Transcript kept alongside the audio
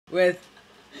with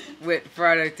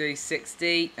Friday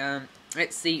 360.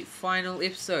 It's the final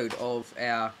episode of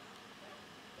our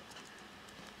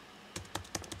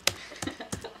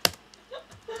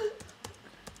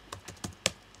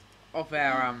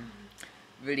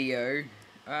video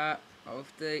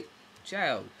of the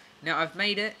jail. Now I've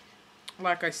made it.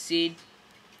 Like I said,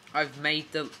 I've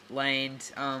made the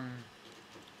land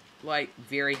like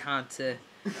very hard to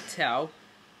tell.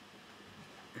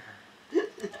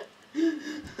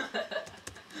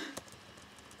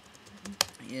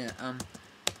 Yeah,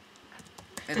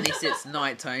 unless it's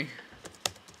nighttime.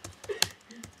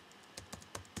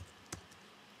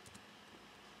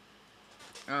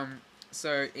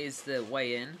 So is the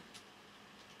way in,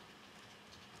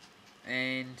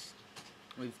 and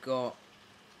we've got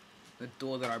the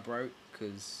door that I broke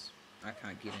because I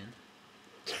can't get in.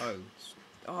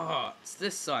 Oh, it's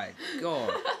this side.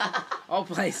 God, I'll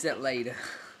place that later.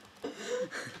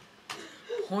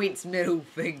 Points middle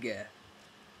finger.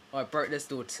 Oh, I broke this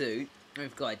door too.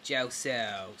 We've got jail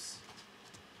cells.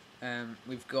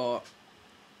 We've got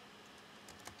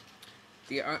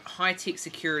the high-tech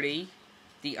security.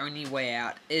 The only way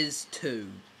out is to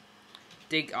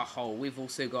dig a hole. We've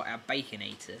also got our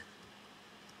baconator.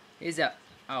 Here's our...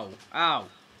 Oh. I'm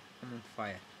on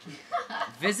fire.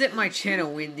 Visit my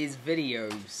channel when there's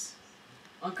videos.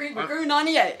 I'm Creeper Crew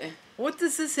 98. What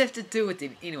does this have to do with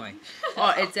it? Anyway.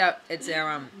 Oh, it's our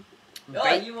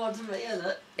you want to be in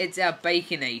it? It's our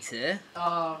baconator.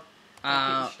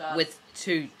 With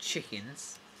 2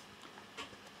 chickens.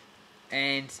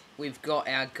 And we've got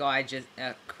our guy,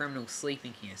 our criminal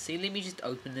sleeping here. See, let me just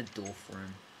open the door for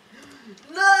him.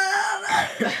 No!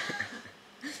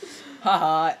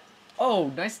 Haha. Oh,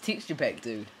 nice texture pack,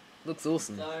 dude. Looks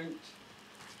awesome.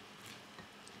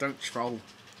 Don't troll.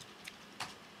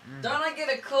 Don't I get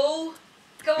a call?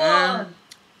 Come on!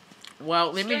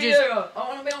 Well, let me Studio, just... I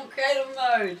want to be on creative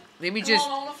mode. Let me Come just...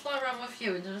 on, I want to fly around with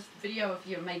you and do this video with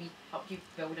you and maybe help you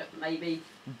build it, maybe.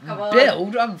 Come on.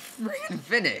 Build? I'm freaking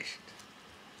finished.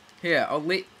 Here, I'll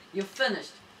let... You're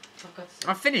finished.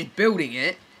 I finished building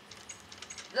it.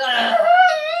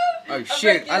 Oh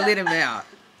shoot, I let him out.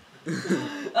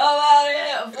 I'm out of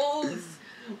here, fools.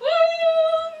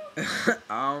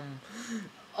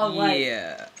 Oh wait.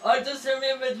 Yeah. I just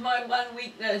remembered my one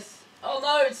weakness. Oh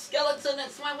no, it's skeleton,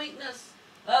 it's my weakness.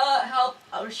 Help.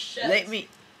 Oh shit. Let me...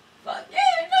 Fuck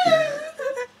yeah, no!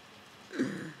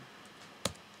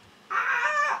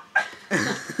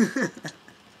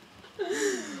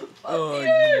 Oh, you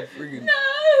freaking... No!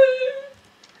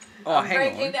 Oh, I'm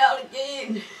hang breaking on. out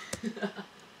again.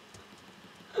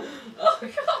 Oh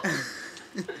god.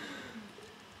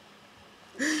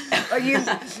 Oh,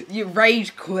 you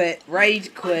rage quit.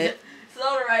 Rage quit. It's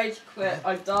not a rage quit.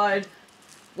 I died.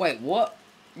 Wait, what?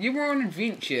 You were on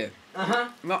adventure. Uh-huh.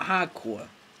 Not hardcore.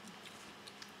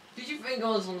 Did you think I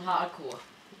was on hardcore?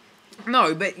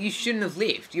 No, but you shouldn't have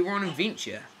left. You were on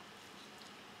adventure.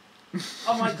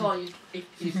 Oh my god, you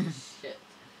piece of shit.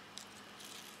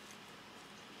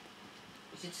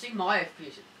 You should see my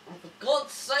FPS. Oh, for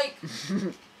God's sake!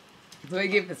 What do I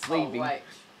get for sleeping? Oh, wait.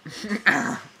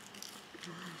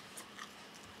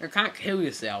 You can't kill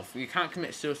yourself. You can't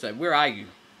commit suicide. Where are you?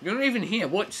 You're not even here.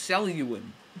 What cell are you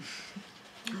in?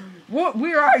 What?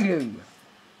 Where are you?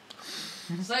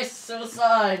 Say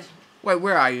suicide. Wait,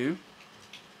 where are you?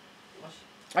 What?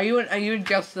 Are you in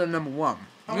Gelston number 1?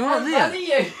 I'm You're not right in there. front of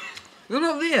you. You're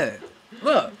not there.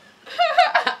 Look.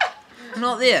 I'm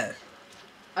not there.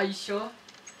 Are you sure?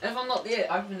 If I'm not there,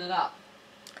 open it up.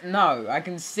 No, I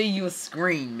can see your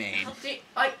screen, man. How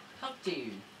do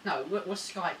you? No, we're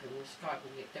Skyping. We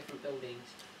get different buildings.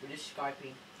 We're just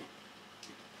Skyping.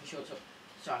 For sure.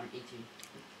 So I'm eating.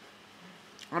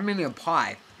 I'm eating a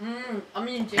pie. I'm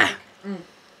eating Jaffa.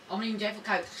 I'm eating Jaffa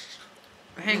Coke.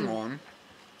 Hang on.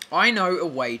 I know a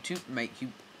way to make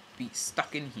you be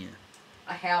stuck in here.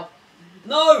 How?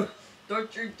 No!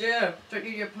 Don't you dare! Don't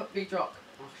you dare put bedrock.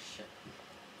 Oh shit.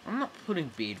 I'm not putting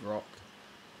bedrock.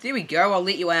 There we go. I'll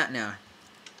let you out now.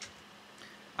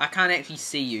 I can't actually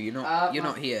see you. You're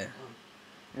not here.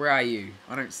 Where are you?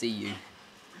 I don't see you.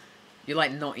 You're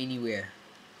like not anywhere.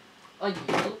 Oh, you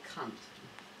little cunt.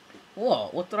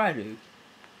 What? What did I do?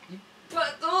 You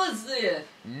put doors there!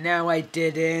 No, I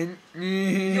didn't.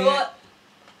 What?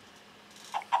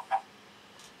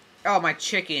 Oh, my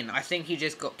chicken. I think he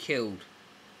just got killed.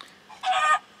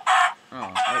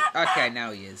 Oh, okay,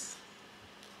 now he is.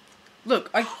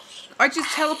 Look, I just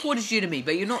teleported you to me,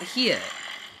 but you're not here.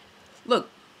 Look,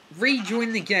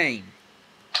 rejoin the game.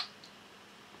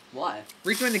 Why?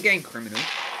 Rejoin the game, criminal.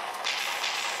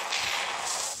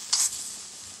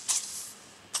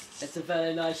 It's a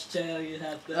very nice chair you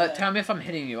have there. Tell me if I'm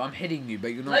hitting you. I'm hitting you,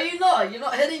 but you're not. No, you're not. You're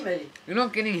not hitting me. You're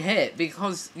not getting hit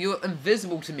because you're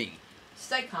invisible to me.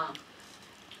 Stay calm.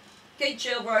 Okay,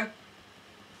 chill, bro.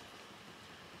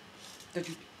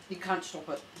 You can't stop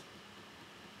it.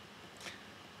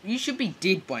 You should be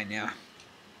dead by now.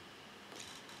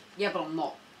 Yeah, but I'm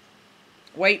not.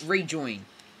 Wait, rejoin.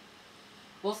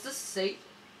 What's this seat?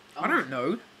 I don't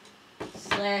know.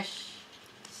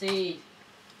 /C.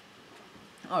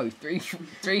 Oh,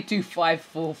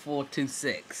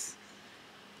 3254426.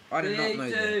 I did not know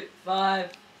 3, that. 2,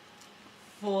 5,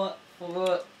 4,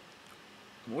 4.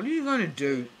 What are you going to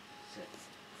do?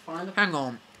 Hang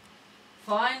on.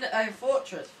 Find a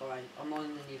fortress. Fine. I'm not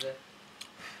in the nether.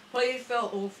 Please fill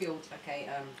all fields. Okay.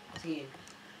 10.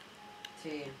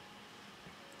 10.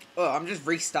 Oh, I'm just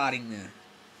restarting there.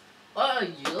 Oh,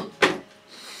 you.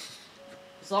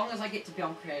 As long as I get to be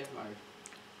on creative mode.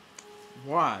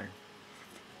 Why?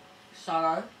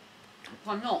 So, if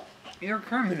I'm not. You're a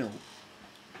criminal.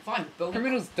 Fine.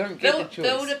 Criminals don't get the choice.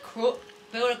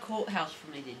 Build a courthouse for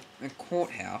me then. A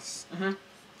courthouse?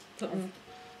 Put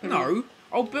No.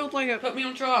 I'll build like a... Put me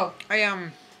on trial.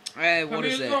 what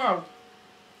is it? Trial.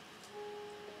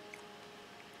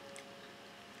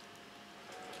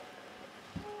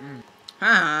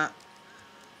 Haha.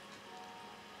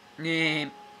 Yeah.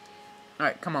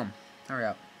 Alright, come on. Hurry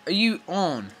up. Are you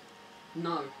on?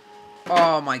 No.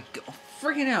 Oh my god.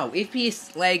 Freaking hell.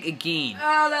 FPS lag again.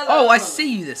 No, Oh, I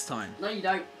see you this time. No, you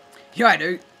don't. Yeah, I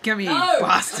do. Come here, No, you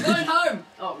bastard. I'm going home.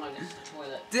 Oh, no, this is the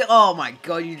toilet. Oh my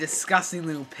god, you disgusting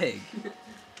little pig.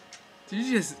 Did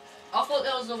you just... I thought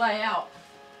there was a way out.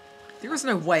 There was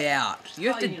no way out. You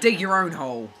have Oh, to you dig know. your own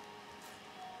hole.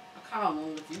 I can't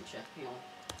in the future. Hang on.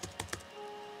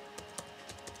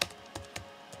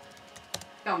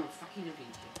 Come on, fucking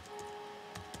adventure.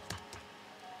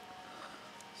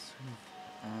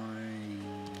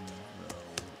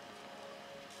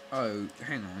 Oh,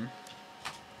 hang on.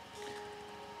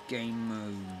 Game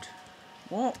mode.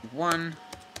 What? One.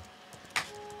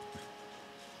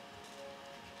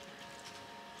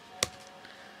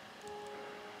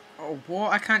 Oh,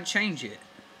 what? I can't change it.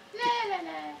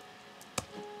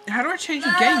 How do I change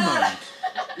the game mode?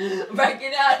 Back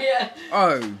it out here.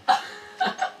 Oh.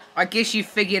 I guess you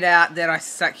figured out that I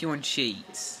suck you on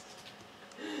cheats.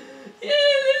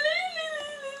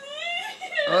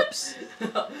 Oops.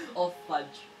 Oh,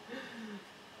 fudge.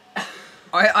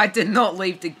 I did not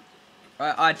leave the...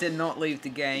 I did not leave the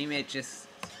game. It just,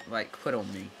 like, quit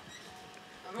on me.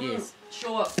 Yes.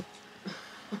 Sure.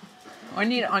 I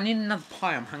need another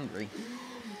pie. I'm hungry.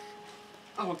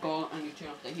 Oh my god, I need to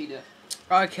turn off the heater.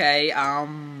 Okay,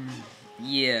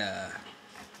 yeah.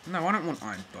 No, I don't want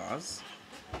iron bars.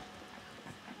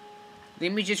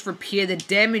 Let me just repair the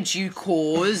damage you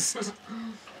caused.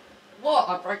 What?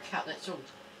 I broke out, that's all.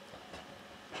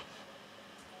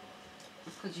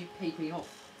 It's because you peed me off.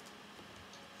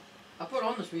 I put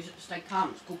on this music to stay calm.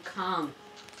 It's called Calm.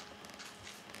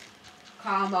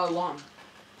 Calm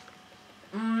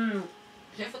 01.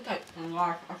 Difficult in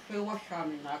life. I feel what's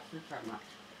happening like this so much.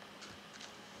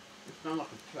 It's not like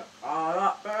a trip. I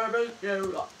like baby,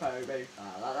 you like baby.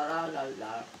 La la la la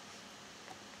la.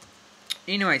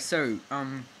 Anyway, so,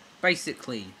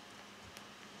 basically...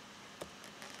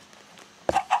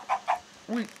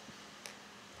 Wait.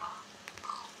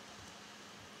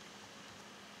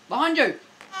 Behind you!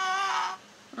 Ah,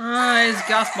 there's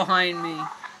Gus behind me.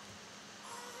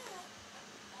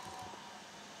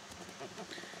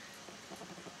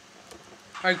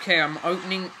 Okay, I'm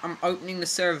opening the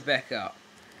server back up.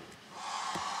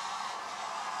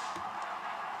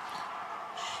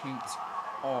 Sheets.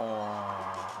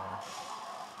 Oh.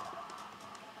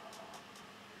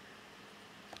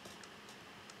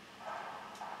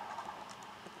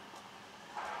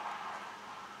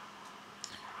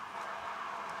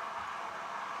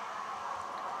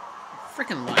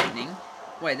 Freaking lightning.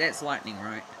 Wait, that's lightning,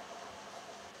 right?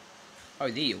 Oh,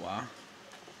 there you are.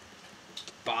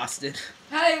 Bastard.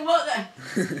 Hey, what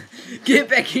the? Get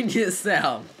back in your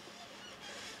cell.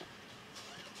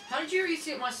 How did you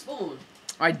reset my spawn?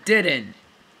 I didn't.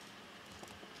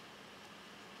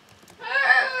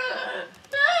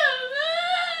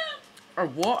 Oh,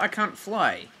 what? I can't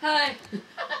fly. Hey.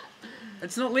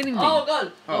 It's not letting me. Oh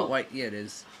god. Oh, wait, yeah, it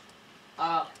is.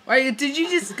 Wait, did you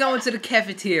just go into the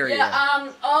cafeteria?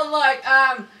 Yeah, like,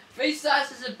 3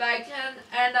 slices of bacon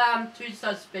and, 2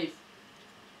 slices of beef.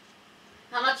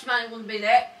 How much money would be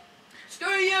that? Screw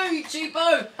you, you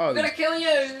cheapo! Oh. I'm gonna kill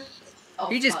you! Oh,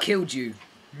 He just fuck. killed you.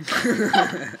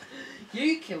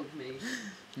 You killed me.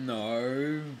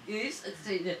 No. Yes, it's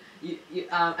you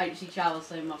HC Charles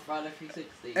saying my Friday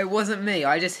 360. It wasn't me.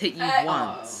 I just hit you Hey,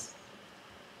 once.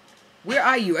 Where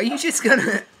are you? Are you just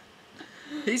gonna...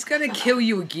 He's gonna kill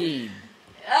you again.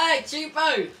 Hey,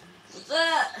 Cheapo! What's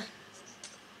that?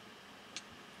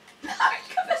 No,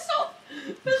 piss off!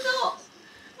 Piss off!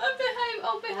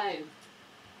 I'll behave.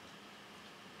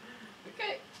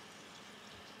 Okay.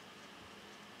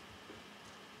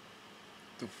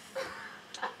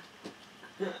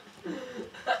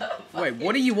 Wait,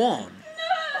 what are you on?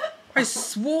 I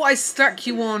swore I stuck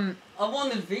you on... I'm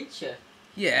on adventure.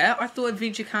 Yeah, I thought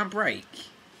adventure can't break.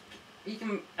 You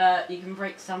can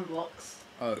break some blocks.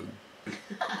 Oh.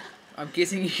 I'm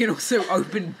guessing you can also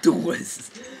open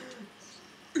doors.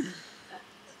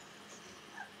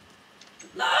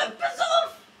 No, piss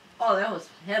off! Oh, that was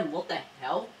him. What the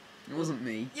hell? It wasn't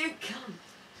me. You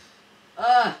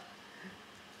cunt.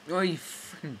 Oh, you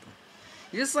freaking...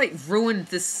 You just, like, ruined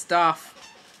this stuff.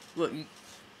 Look, you...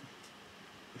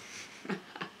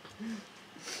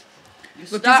 You're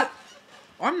Look, stuck.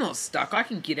 I'm not stuck. I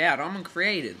can get out. I'm a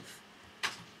creative.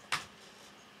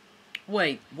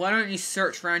 Wait, why don't you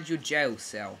search around your jail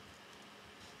cell?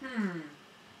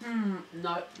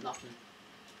 No, nothing.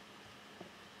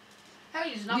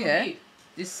 Hey, there's nothing Yeah. here.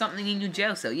 There's something in your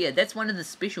jail cell. Yeah, that's one of the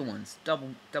special ones.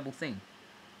 Double thing.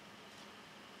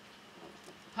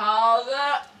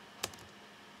 Powder.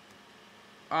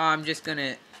 I'm just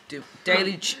gonna do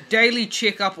daily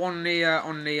checkup on the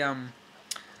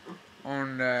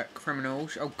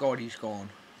criminals. Oh God, he's gone.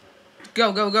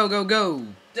 Go. Da, da,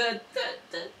 da,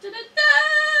 da, da, da.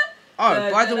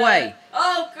 Oh, by the way.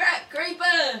 Oh crap,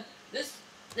 creeper!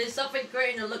 There's something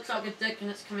green that looks like a dick and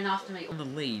it's coming after me. On the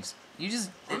leaves. You're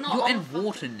I'm not in on the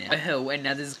water now. A hill, and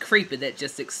now there's a creeper that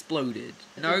just exploded.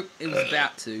 Nope, it was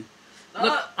about to.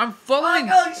 Look, I'm following.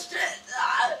 Oh shit!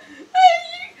 Ah,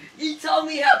 you told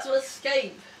me how to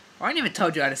escape. I never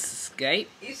told you how to escape.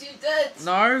 Yes, you did.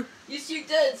 No. Yes, you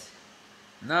did.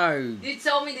 No. You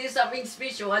told me there's something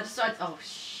special. I decided. Oh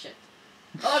shit!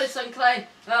 Oh, there's some clay.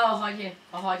 Oh, I'll hide here.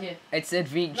 I'll hide here. It's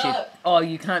adventure. No. Oh,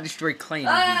 you can't destroy clay in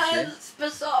adventure. It's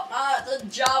piss off. It's a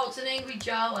Jawa. It's an angry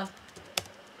Jawa.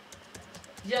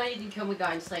 Yeah, you can kill me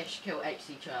guy and slash kill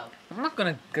HC child. I'm not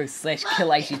gonna go slash kill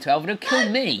AC12. It'll kill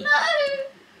me.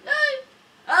 No!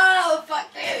 Oh, fuck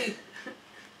you!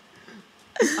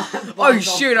 Oh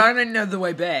shoot! I don't know the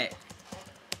way back.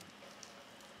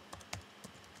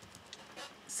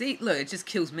 See, look, it just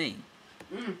kills me.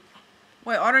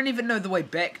 Wait, I don't even know the way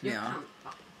back now.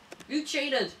 You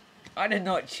cheated. I did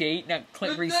not cheat. Now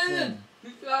click respawn.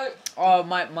 You go. Oh,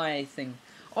 my thing.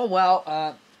 Oh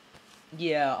well.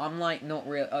 Yeah, I'm like not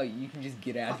real. Oh, you can just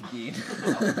get out again.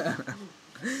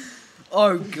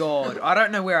 Oh God, I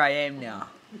don't know where I am now.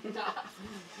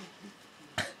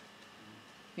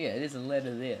 Yeah, there's a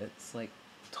letter there. It's like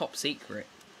top secret.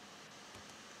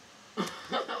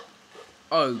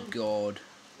 Oh God.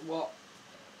 What?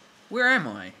 Where am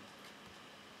I?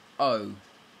 Oh.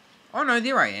 Oh no,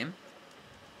 there I am.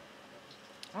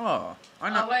 Oh, I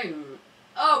know. Oh, wait a minute.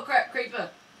 Oh, crap, creeper.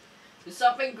 There's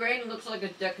something green that looks like a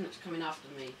dick and it's coming after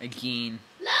me. Again.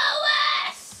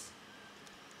 Lois!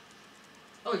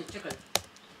 Oh, you chicken.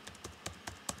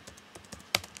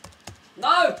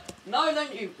 No! No,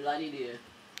 don't you bloody dear.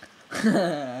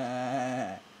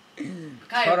 Okay,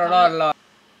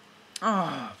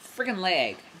 Oh, friggin'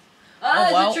 lag.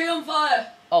 there's well. a tree on fire!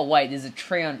 Oh wait, there's a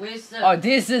tree on. Where's the... Oh,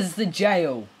 this is the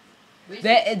jail.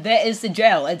 That is the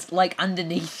jail. It's like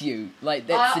underneath you. Like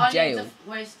that's the jail.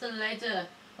 Where's the ladder?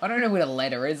 I don't know where the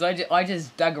ladder is. I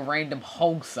just dug a random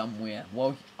hole somewhere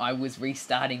while I was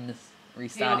restarting it.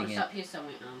 It's up here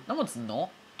somewhere. No, it's not.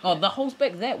 Oh, the hole's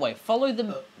back that way. Follow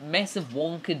the massive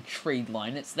wonka tree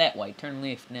line. It's that way. Turn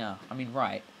left now. I mean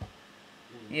right.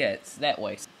 Yeah, it's that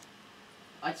way.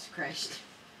 I just crashed.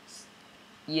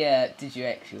 Yeah, did you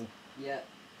actually? Yeah.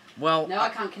 Well, Now I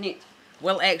can't connect.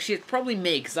 well, actually, it's probably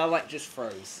me because I like just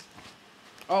froze.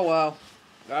 Oh well.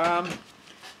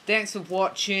 Thanks for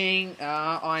watching.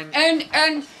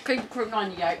 And Crew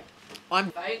 98.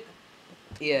 I'm Right?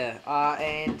 yeah.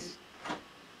 And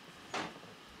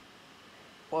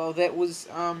well, that was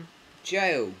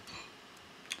Jail.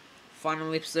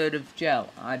 Final episode of Jail.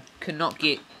 I could not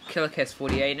get KillerCast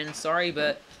 48 in. Sorry,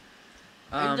 but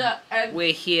And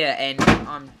we're here, and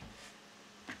I'm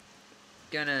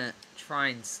gonna try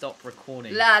and stop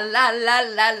recording. la la la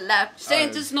la la.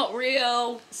 Santa's not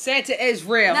real. Santa is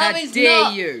real. No, How he's dare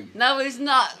not. you? No, he's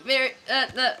not.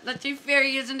 The Tooth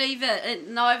Fairy isn't either.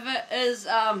 And neither is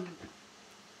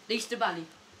Easter Bunny.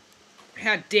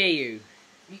 How dare you?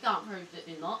 You can't prove that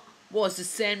they're not. What, is the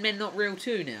Sandman not real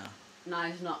too now? No,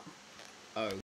 he's not. Oh.